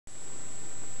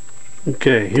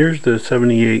Okay, here's the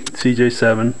 78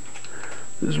 CJ7.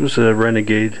 This was a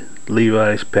Renegade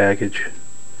Levi's package.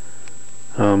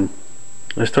 I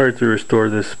started to restore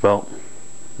this about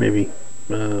maybe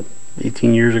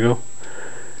 18 years ago,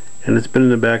 and it's been in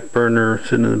the back burner,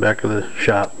 sitting in the back of the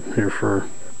shop here for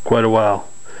quite a while.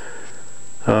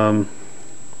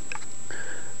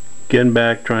 Getting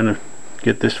back, trying to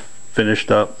get this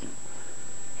finished up.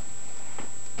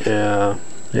 It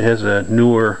has a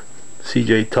newer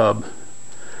CJ tub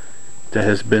that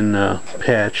has been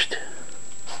patched.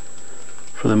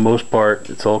 For the most part,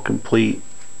 it's all complete.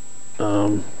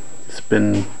 It's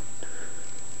been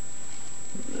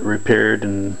repaired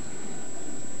and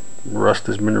rust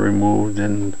has been removed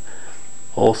and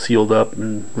all sealed up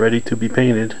and ready to be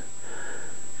painted,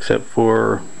 except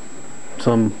for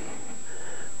some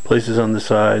places on the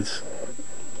sides.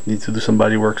 Needs to do some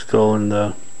body work still, and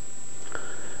the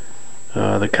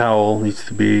cowl needs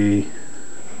to be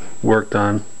worked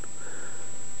on.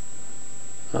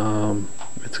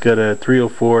 It's got a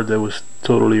 304 that was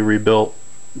totally rebuilt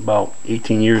about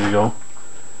 18 years ago.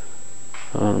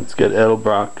 It's got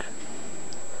Edelbrock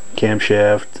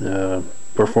camshaft,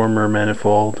 performer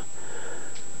manifold,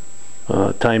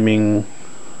 timing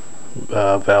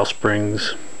valve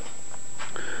springs,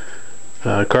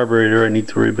 carburetor I need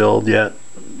to rebuild yet.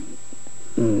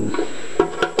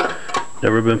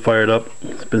 Never been fired up.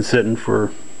 It's been sitting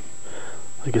for,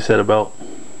 like I said, about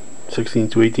 16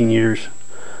 to 18 years.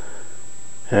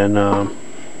 And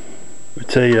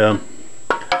it's a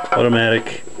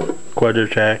automatic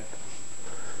quadra-track.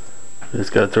 It's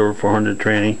got turbo 400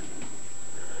 tranny.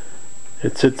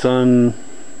 It sits on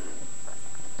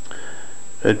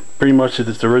pretty much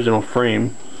its original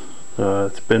frame.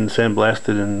 It's been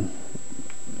sandblasted and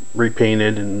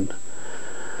repainted, and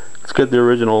it's got the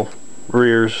original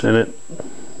rears in it,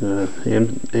 the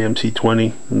AMC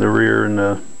 20 in the rear and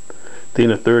the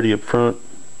Dana 30 up front.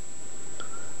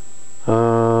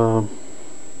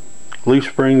 Leaf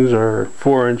springs are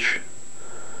 4-inch.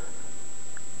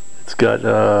 It's got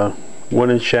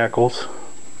 1-inch shackles,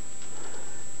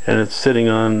 and it's sitting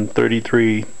on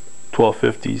 33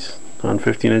 1250s on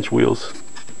 15-inch wheels.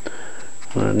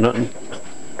 Nothing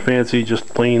fancy, just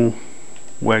plain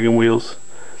wagon wheels.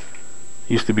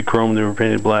 Used to be chrome, they were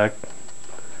painted black.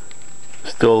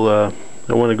 Still, I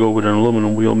want to go with an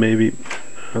aluminum wheel, maybe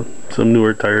some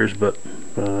newer tires, but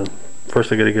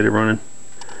first I got to get it running.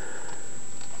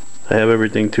 I have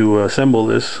everything to assemble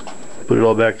this, put it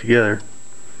all back together.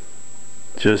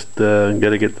 Just got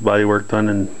to get the body work done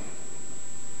and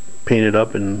paint it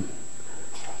up, and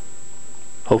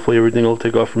hopefully everything will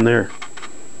take off from there.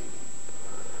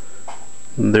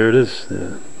 And there it is,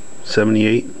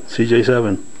 78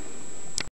 CJ7.